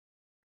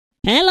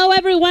Hello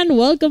everyone,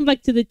 welcome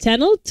back to the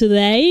channel.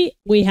 Today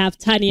we have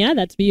Tanya,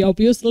 that's me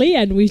obviously,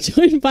 and we're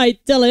joined by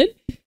Dylan.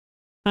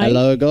 Hi.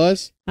 Hello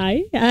guys.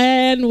 Hi,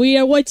 and we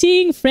are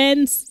watching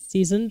Friends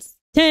Season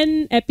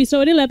 10,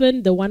 Episode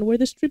 11, the one where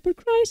the stripper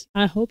cries.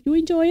 I hope you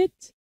enjoy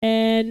it.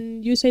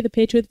 And you say the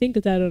Patreon thing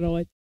because I don't know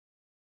it.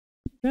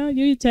 No,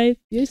 you say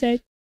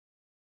it.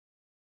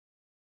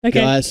 Okay,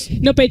 Guys,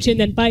 no Patreon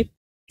then, bye.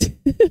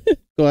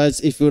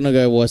 guys, if you want to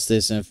go watch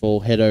this in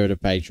full, head over to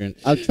Patreon.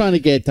 I'm trying to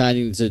get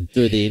Tanya to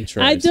do the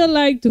intro. I don't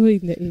like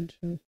doing the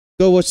intro.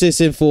 Go watch this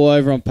in full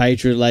over on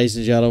Patreon, ladies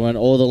and gentlemen.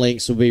 All the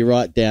links will be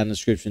right down in the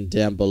description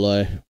down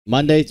below.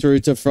 Monday through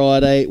to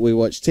Friday, we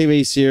watch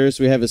TV series.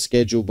 We have a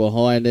schedule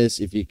behind us,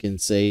 if you can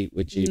see,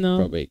 which you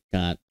probably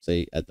can't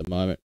see at the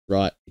moment.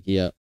 Right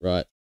here,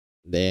 right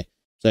there.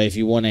 So if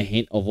you want a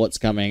hint of what's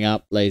coming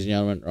up, ladies and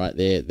gentlemen, right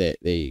there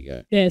you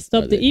go. Yeah,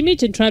 stop the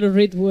image and try to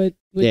read what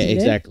yeah,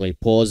 exactly.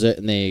 Pause it,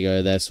 and there you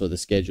go. That's what the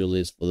schedule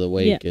is for the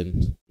week. Yeah.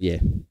 And yeah,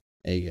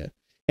 there you go.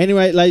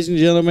 Anyway, ladies and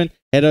gentlemen,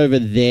 head over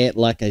there.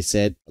 Like I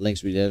said,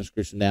 links will be down in the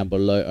description down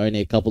below. Only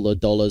a couple of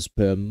dollars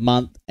per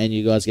month, and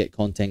you guys get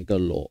content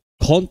galore.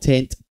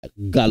 Content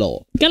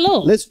galore.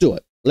 Galore. Let's do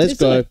it. Let's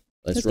go.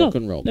 Let's rock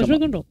and roll. Let's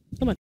rock and roll.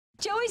 Come on.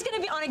 Joey's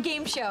gonna be on a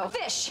game show.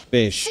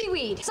 Fish.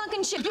 Seaweed.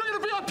 Sunken ship. You're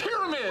gonna be a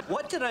pyramid!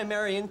 What did I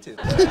marry into?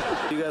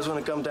 You guys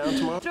wanna come down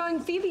tomorrow?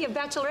 Throwing Phoebe a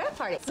bachelorette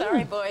party.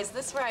 Sorry, boys.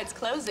 This ride's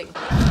closing.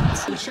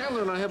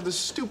 Chandler and I have this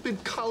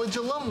stupid college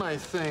alumni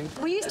thing.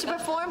 We used to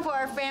perform for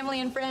our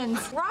family and friends.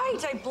 Right,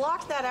 I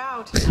blocked that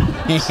out.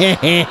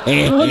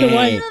 I wonder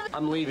why.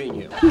 I'm leaving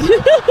you.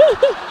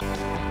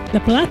 The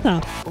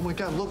Plata. Oh my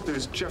god, look,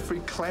 there's Jeffrey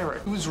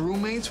Claret. He was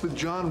roommates with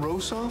John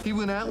Rosoff. He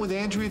went out with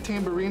Andrea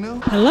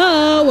Tamburino.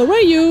 Hello, where were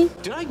you?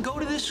 Did I go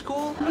to this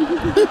school?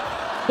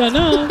 Don't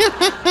know.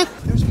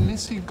 There's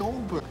Missy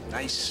Goldberg.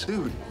 Nice.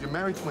 Dude, you're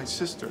married to my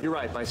sister. You're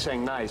right. By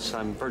saying nice,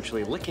 I'm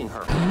virtually licking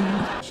her.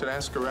 Should I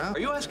ask her out? Are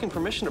you asking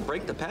permission to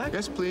break the pact?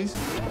 Yes, please.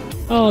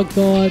 Oh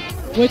god.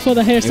 Wait for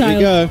the hairstyle.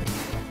 Here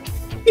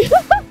we go.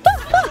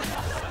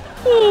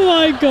 Oh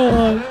my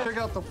god. Check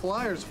out the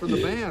flyers for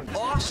the band.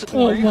 Awesome.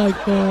 Oh my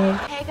god.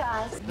 Hey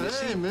guys.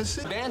 Hey,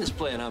 Missy. The band is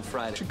playing on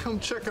Friday. You should come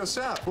check us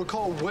out. We're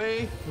called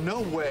Way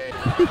No Way.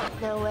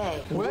 No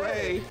way.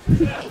 Way.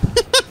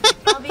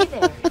 I'll be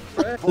there.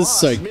 This is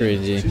so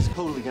cringy. She's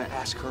totally gonna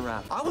ask her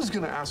out. I was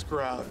gonna ask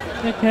her out.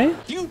 Okay.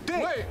 You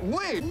did.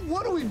 Wait.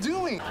 What are we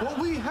doing? What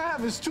we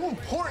have is too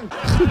important.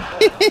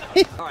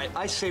 All right,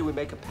 I say we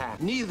make a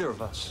pact. Neither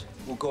of us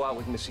will go out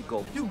with Missy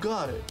Gold. You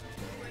got it.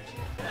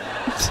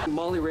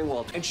 Molly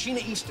Ringwald and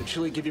Sheena Easton.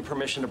 She'll give you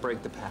permission to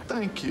break the pact.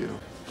 Thank you.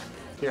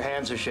 Your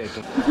hands are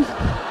shaking.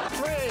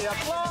 Hooray,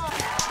 applause!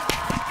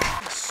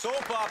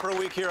 Soap Opera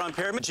Week here on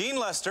Pyramid. Gene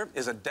Lester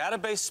is a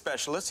database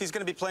specialist. He's going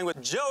to be playing with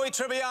Joey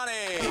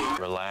Tribbiani.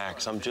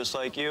 Relax, I'm just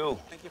like you,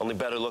 only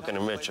better looking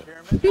and richer.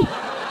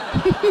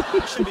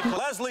 Should be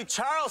Leslie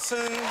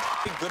Charlson.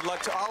 Good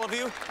luck to all of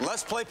you.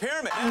 Let's play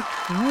Pyramid.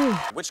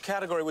 Which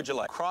category would you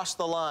like? Cross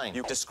the line.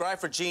 You describe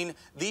for Gene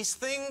these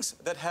things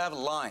that have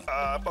lines.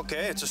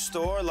 Okay, it's a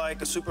store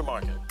like a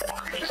supermarket.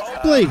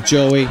 Play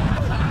Joey.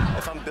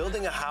 If I'm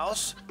building a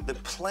house, the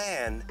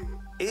plan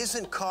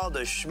isn't called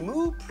a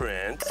schmoo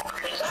print.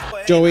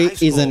 Joey In high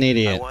school, is an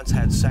idiot. I once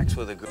had sex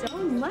with a girl. So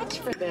much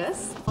for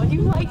this. Oh,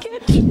 you like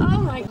it? Oh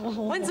my.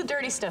 When's the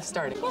dirty stuff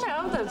starting? You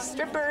know, the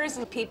strippers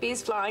and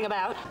peepees flying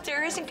about.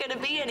 There isn't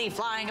gonna be any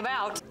flying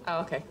about.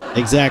 Oh, okay.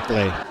 Exactly.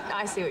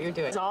 I see what you're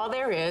doing. It's all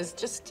there is,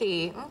 just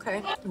tea.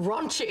 Okay.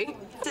 Raunchy.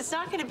 It's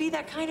not gonna be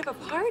that kind of a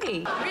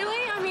party.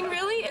 Really? I mean,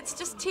 really? It's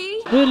just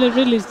tea? Really,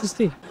 it's just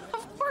tea.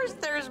 Of course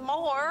there's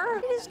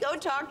more. Just go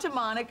talk to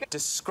Monica.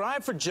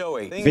 Describe for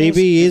Joey.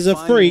 Phoebe is a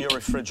find in freak. your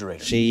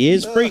refrigerator. She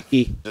is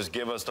freaky. Just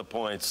give us the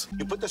points.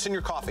 You put this in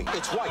your coffee.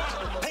 It's white.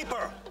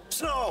 Paper,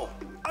 snow,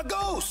 a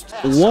ghost.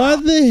 Why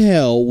the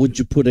hell would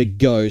you put a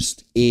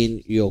ghost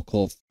in your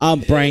coffee?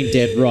 I'm brain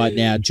dead right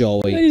now,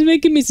 Joey. He's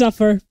making me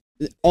suffer.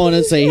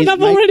 Honestly, And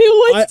I've already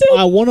watched it.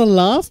 I want to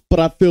laugh, but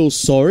I feel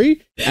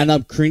sorry, and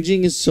I'm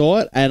cringing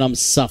inside, and I'm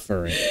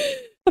suffering.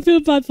 I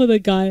feel bad for the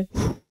guy.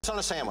 It's on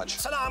a sandwich.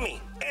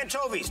 Salami,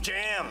 anchovies,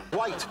 jam,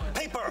 White.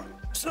 paper,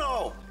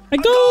 snow, A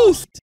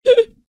ghost!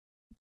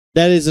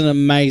 That is an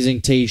amazing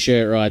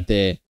T-shirt right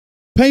there.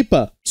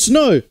 Paper,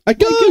 snow, a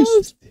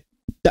ghost.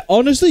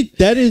 Honestly,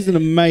 that is an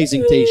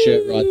amazing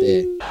T-shirt right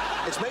there.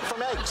 It's made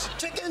from eggs.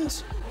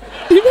 chickens.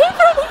 You know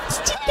from this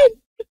chicken.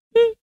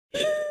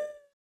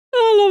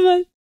 I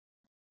love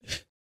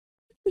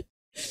it.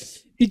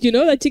 Did you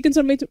know that chickens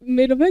are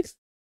made of eggs?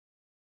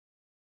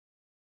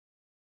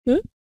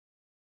 Huh?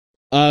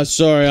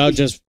 Sorry,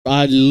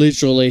 I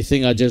literally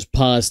think I just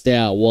passed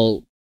out.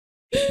 Well,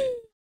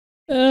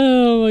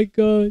 oh my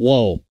god.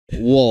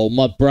 Whoa,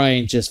 my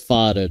brain just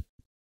farted.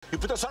 You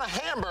put this on a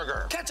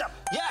hamburger. Ketchup.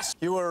 Yes.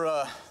 You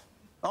were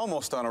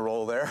almost on a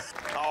roll there.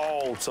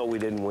 Oh, so we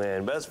didn't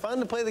win, but it's fun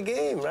to play the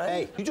game, right?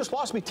 Hey, you just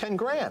lost me 10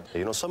 grand.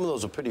 You know, some of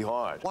those are pretty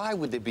hard. Why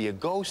would there be a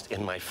ghost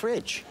in my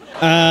fridge?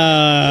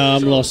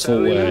 I'm lost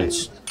for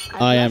words.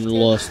 I am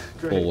lost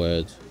for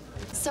words.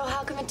 So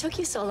how come it took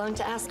you so long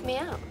to ask me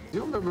out?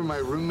 You remember my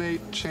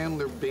roommate,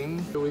 Chandler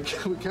Bing? We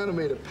kind of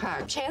made a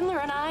pact. Chandler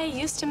and I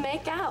used to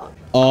make out.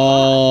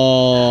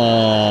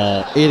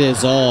 Oh, it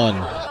is on.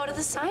 Go to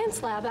the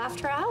science lab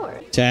after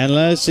hours.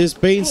 Chandler's just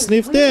been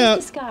sniffed Where is out.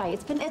 this guy?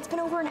 It's been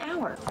over an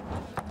hour.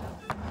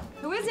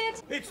 Who is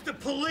it? It's the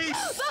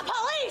police! The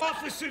police!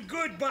 Officer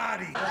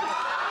Goodbody!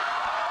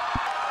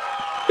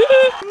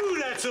 Ooh,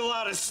 that's a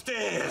lot of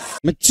stairs.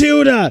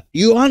 Matilda,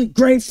 you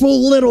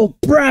ungrateful little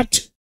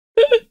brat.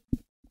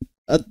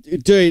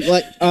 Dude,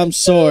 like, I'm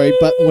sorry,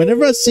 but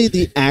whenever I see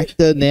the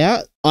actor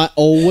now, I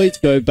always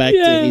go back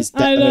to his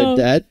her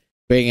dad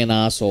being an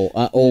asshole.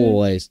 I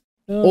always.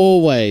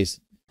 I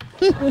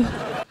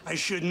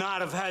should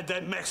not have had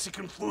that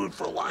Mexican food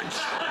for lunch.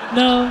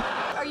 No.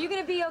 Are you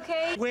gonna be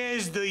okay?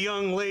 Where's the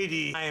young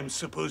lady I am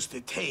supposed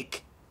to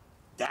take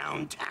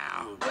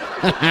downtown?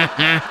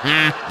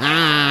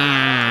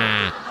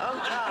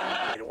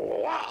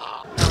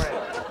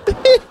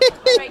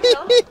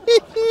 Rachel?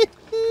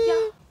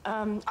 Yeah.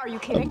 Are you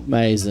kidding?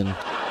 Amazing.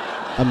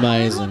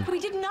 Amazing. Look, we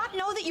did not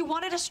know that you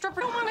wanted a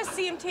stripper. I don't want to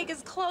see him take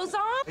his clothes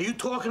off. Are you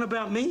talking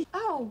about me?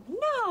 Oh,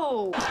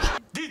 no.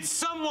 Did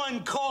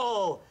someone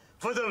call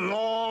for the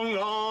long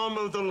arm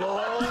of the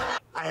law?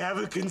 I have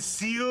a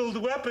concealed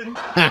weapon.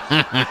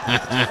 I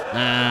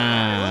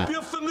hope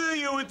you're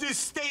familiar with this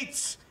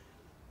state's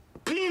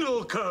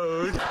penal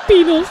code.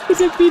 Penal. He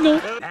said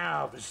penal.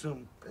 Now for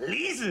some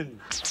pleasing.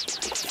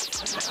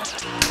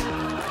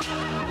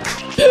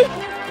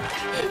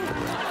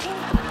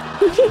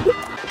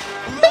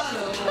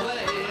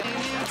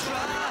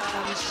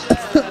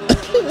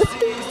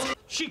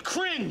 She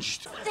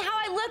cringed. That's how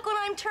I look when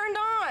I'm turned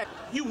on.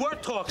 You were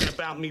talking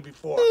about me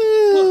before.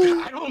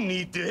 Look, I don't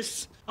need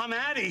this. I'm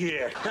out of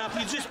here. Now, if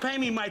you just pay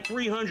me my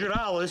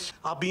 $300,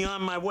 I'll be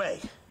on my way.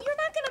 You're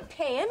not going to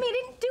pay him. He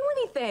didn't do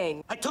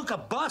anything. I took a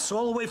bus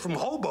all the way from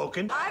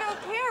Hoboken. I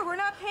don't care. We're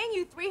not paying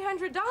you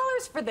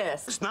 $300 for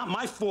this. It's not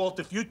my fault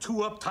if you're too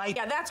uptight.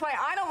 Yeah, that's why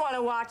I don't want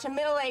to watch a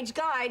middle-aged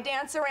guy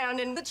dance around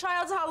in the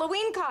child's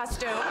Halloween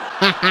costume.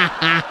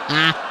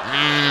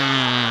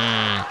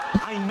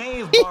 I may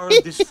have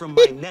borrowed this from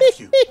my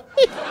nephew.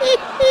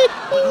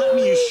 But let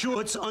me assure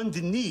what's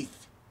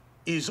underneath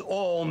is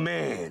all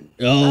man.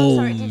 Oh,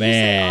 Sorry, did man. you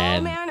say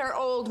all man or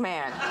old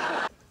man?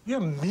 You're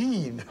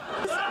mean.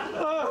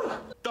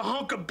 The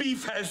hunk of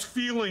beef has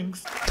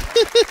feelings.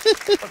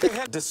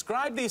 Okay,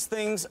 describe these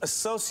things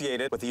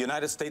associated with the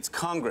United States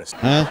Congress.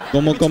 Huh?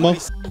 ¿Cómo?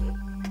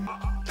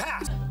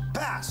 Pass,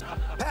 pass,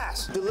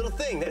 pass. The little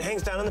thing that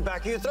hangs down in the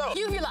back of your throat.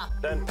 Uvula.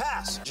 Then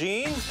pass.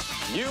 Gene,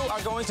 you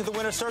are going to the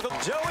winner's circle.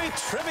 Joey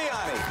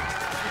Tribbiani.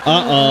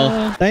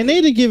 Uh-oh. They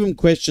need to give him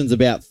questions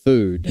about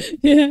food.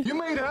 Yeah. You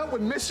made out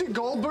with Missy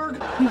Goldberg?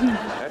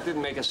 That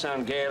didn't make us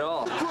sound gay at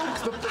all. Broke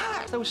the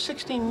pact. That was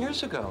 16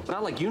 years ago.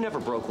 Not like you never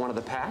broke one of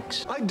the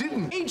packs. I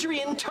didn't.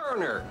 Adrian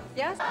Turner.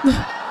 Yes?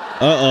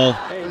 Uh-oh.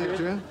 Hey,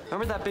 Adrian?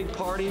 remember that big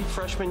party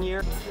freshman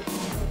year?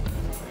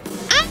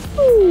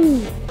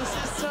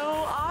 This is so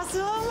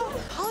awesome.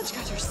 College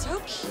guys are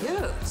so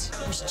cute.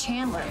 There's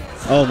Chandler.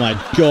 Oh, my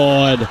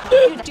God.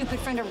 Stupid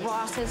friend of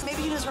Ross's.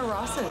 Maybe he knows where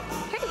Ross is.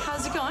 Hey,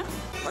 how's it going?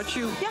 Aren't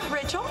you? Yeah,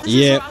 Rachel. This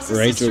Yep, is Ross's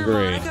Rachel sister,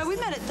 Green. Monica. We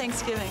met at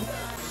Thanksgiving.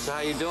 So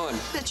how you doing?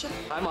 Bitcha.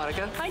 Hi,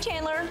 Monica. Hi,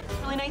 Chandler.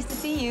 Really nice to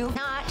see you.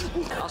 Not.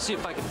 I'll see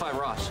if I can find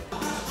Ross.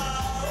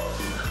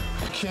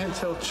 I can't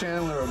tell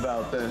Chandler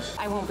about this.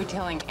 I won't be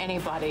telling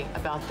anybody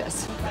about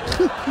this.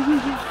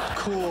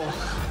 Cool.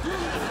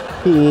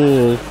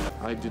 Cool.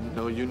 I didn't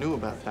know you knew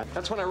about that.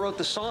 That's when I wrote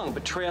the song,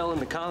 Betrayal in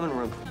the Common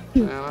Room.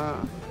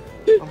 And,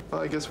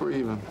 I guess we're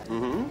even.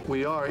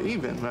 We are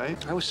even, right?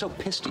 I was so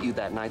pissed at you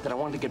that night that I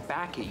wanted to get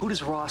back at you. Who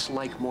does Ross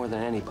like more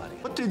than anybody?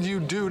 What did you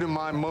do to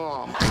my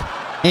mom?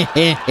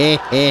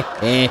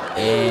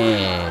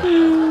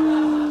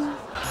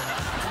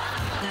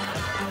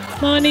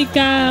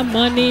 Monica,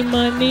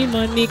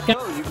 Monica.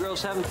 Oh, you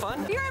girls having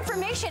fun? For your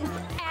information,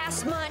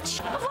 ass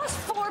munch. I've lost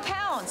 4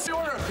 pounds. You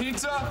order a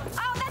pizza?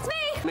 Oh, that's me.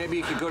 Maybe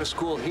you could go to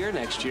school here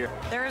next year.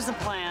 There is a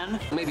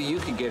plan. Maybe you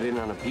could get in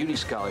on a beauty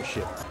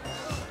scholarship.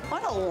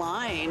 What a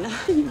line.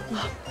 Where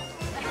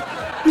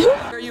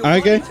are you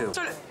Okay. applying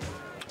to?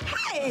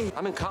 Hey.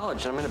 I'm in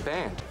college and I'm in a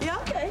band. Yeah,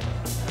 okay.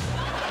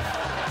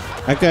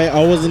 Okay,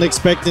 I wasn't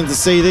expecting to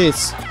see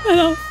this.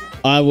 Hello.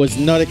 I was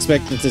not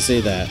expecting to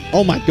see that.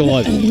 Oh, my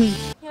God. You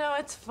know,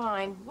 it's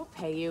fine. We'll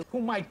pay you. Who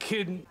am I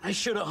kidding? I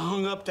should have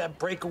hung up that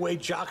breakaway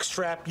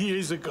jockstrap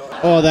years ago.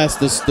 Oh, that's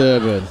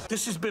disturbing.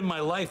 This has been my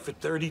life for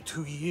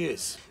 32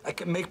 years. I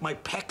can make my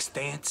pecs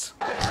dance.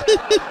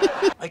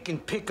 I can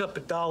pick up a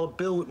dollar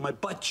bill with my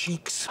butt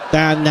cheeks.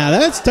 Now,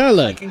 that's I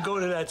talent. can go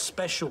to that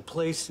special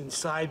place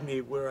inside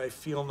me where I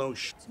feel no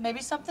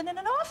Maybe something in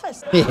an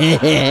office.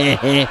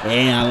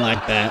 I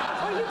like that.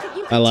 Or you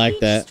could I like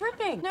teach that.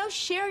 stripping. No,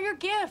 share your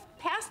gift.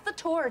 Pass the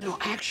torch. No,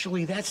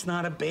 actually, that's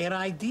not a bad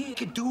idea. I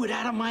could do it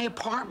out of my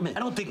apartment. I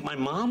don't think my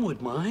mom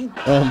would mind.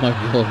 Oh, my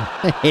God.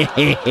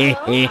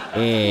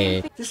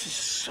 This is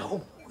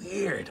so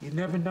weird. You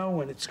never know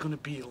when it's going to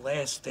be your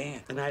last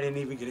dance. And I didn't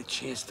even get a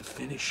chance to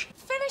finish.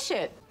 Finish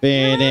it.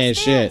 Finish Your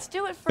last it. dance.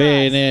 Do it for us.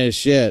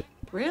 Finish it.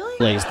 Really?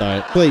 Please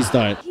don't. Please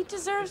don't. He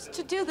deserves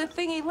to do the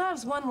thing he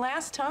loves one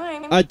last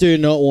time. I do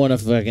not want to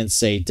fucking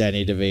see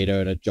Danny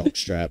DeVito in a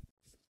jockstrap.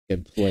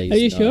 Please. Are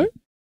you no. sure?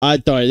 I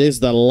don't. This is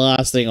the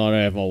last thing on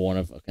earth I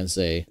want to fucking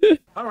see.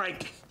 All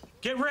right,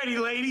 get ready,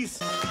 ladies.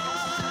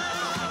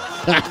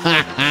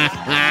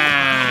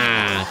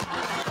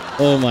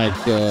 Oh my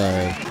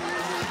god.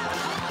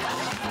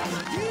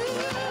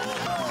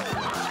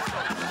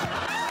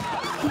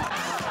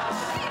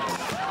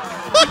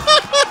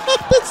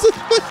 That's so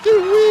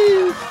fucking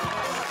weird.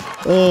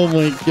 Oh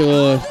my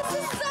god.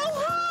 This is so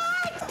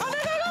hot! Oh,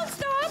 no, don't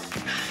stop!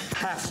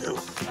 Have to.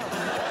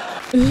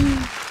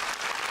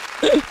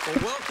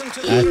 Well, welcome to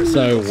the That's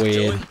so Joey,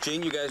 weird.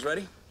 Gene, you guys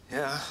ready?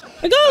 Yeah.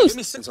 A Give ghost!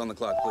 me 6 on the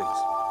clock, please.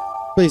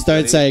 Please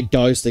don't say a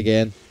ghost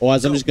again.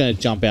 Otherwise, I'm just going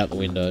to jump out the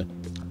window.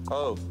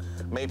 Oak,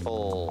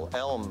 maple,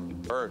 elm,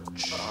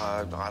 birch.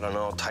 I don't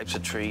know, types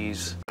of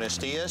trees. Buenos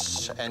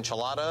dias,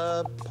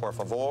 enchilada, por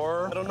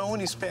favor. I don't know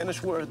any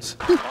Spanish words.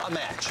 A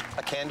match,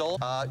 a candle,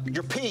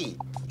 your pee.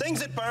 Things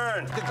that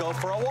burn. Could go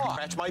for a walk.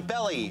 Scratch my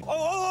belly.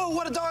 Oh,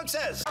 what a dog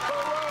says.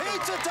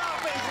 Pizza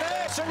toppings,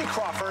 man. Cindy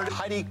Crawford,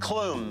 Heidi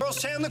Klum. Girl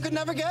Chandler could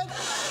never get.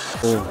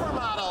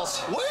 Supermodels.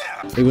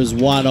 Where? It was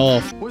one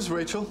off. Where's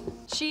Rachel?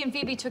 She and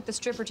Phoebe took the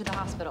stripper to the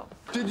hospital.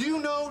 Did you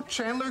know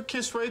Chandler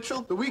kissed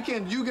Rachel? The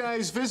weekend you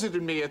guys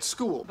visited me at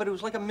school. But it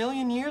was like a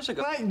million years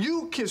ago. The night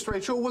you kissed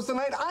Rachel was the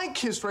night I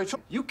kissed Rachel.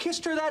 You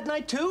kissed her that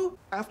night, too?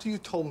 After you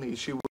told me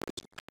she was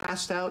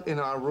passed out in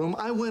our room,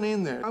 I went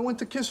in there. I went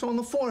to kiss her on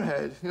the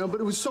forehead, but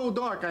it was so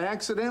dark, I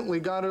accidentally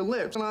got her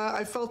lips. And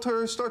I felt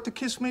her start to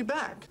kiss me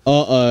back.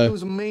 Uh-oh. It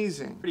was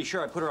amazing. Pretty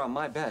sure I put her on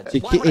my bed. He,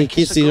 Why would I he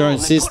kiss kissed a his girl own and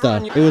then put her sister.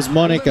 on your- It was The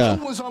Monica.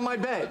 phone was on my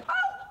bed.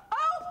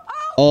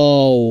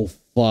 Oh,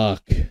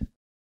 fuck.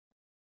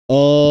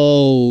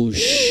 Oh,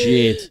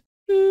 shit.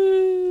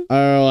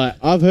 Alright,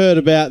 I've heard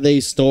about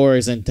these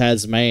stories in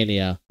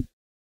Tasmania.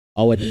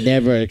 I would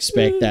never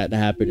expect that to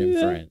happen in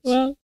France.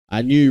 Well,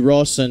 I knew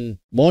Ross and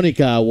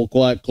Monica were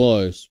quite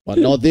close, but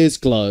not this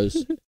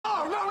close.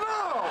 Oh,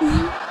 no!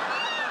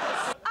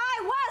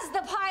 I was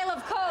the pile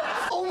of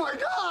coke. Oh, my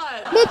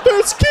God! My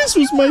first kiss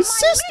was my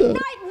sister.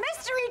 Midnight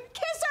mystery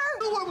kisser.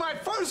 You were my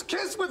first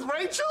kiss with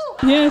Rachel?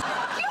 yes.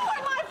 You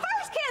were my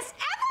first kiss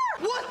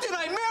ever. What did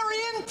I marry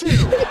into?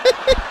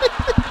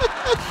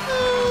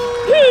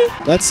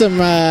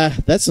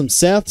 That's some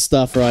South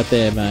stuff right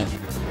there, mate.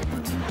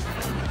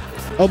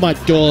 Oh my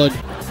god.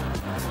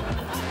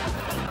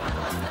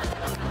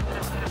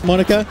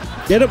 Monica,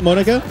 get it,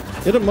 Monica.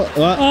 Get it,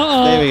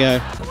 there we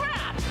go.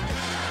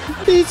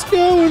 It's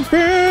going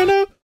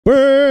burn,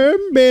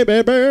 burn,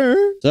 baby,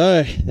 burn.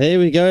 So, there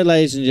we go,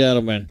 ladies and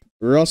gentlemen.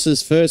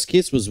 Ross's first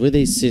kiss was with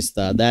his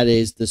sister. That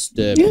is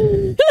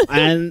disturbing.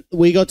 And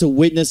we got to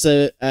witness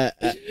an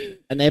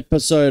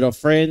episode of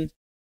Friends.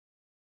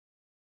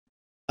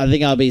 I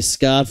think I'll be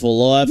scarred for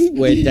life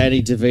where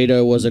Danny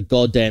DeVito was a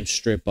goddamn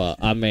stripper.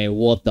 I mean,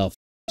 what the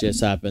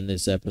just happened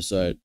this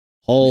episode?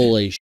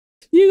 Holy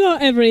You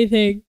got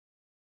everything.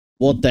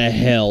 what the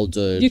hell,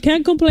 dude? You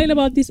can't complain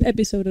about this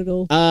episode at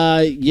all.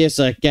 Yes,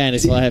 I can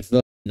if I have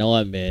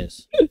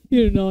nightmares.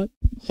 You're not.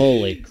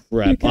 Holy You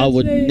crap. can't I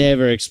would say-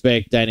 never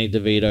expect Danny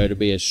DeVito to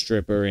be a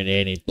stripper in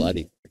any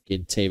bloody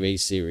freaking TV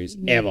series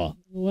ever.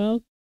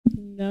 Well,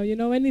 now you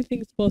know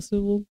anything's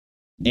possible.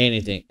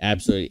 Anything,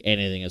 absolutely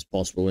anything is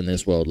possible in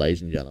this world,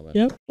 ladies and gentlemen.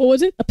 Yep. What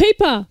was it? A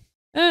paper.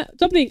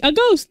 Something. A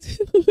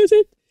ghost. What was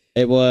it?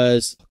 It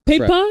was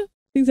Paper. crap.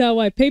 Things are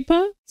white.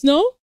 Paper.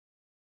 Snow.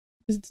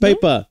 Is it snow?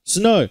 Paper,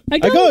 snow, A a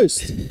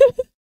ghost.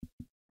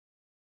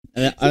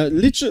 And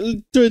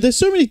literally, dude, there's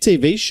so many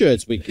TV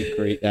shirts we could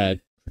create.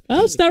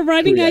 I'll start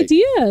writing Create.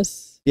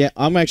 ideas. Yeah,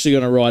 I'm actually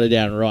going to write it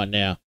down right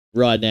now,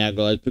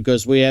 guys,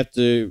 because we have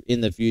to, in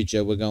the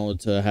future, we're going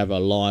to have a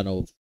line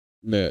of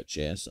merch,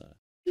 yeah, so.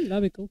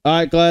 That'd be cool. All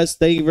right, guys,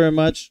 thank you very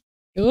much.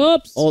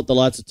 Oops. All the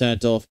lights are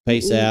turned off.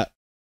 Peace Ooh. out.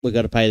 We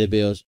got to pay the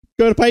bills.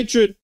 Go to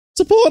Patreon.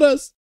 Support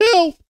us.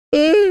 Help.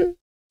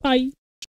 Bye.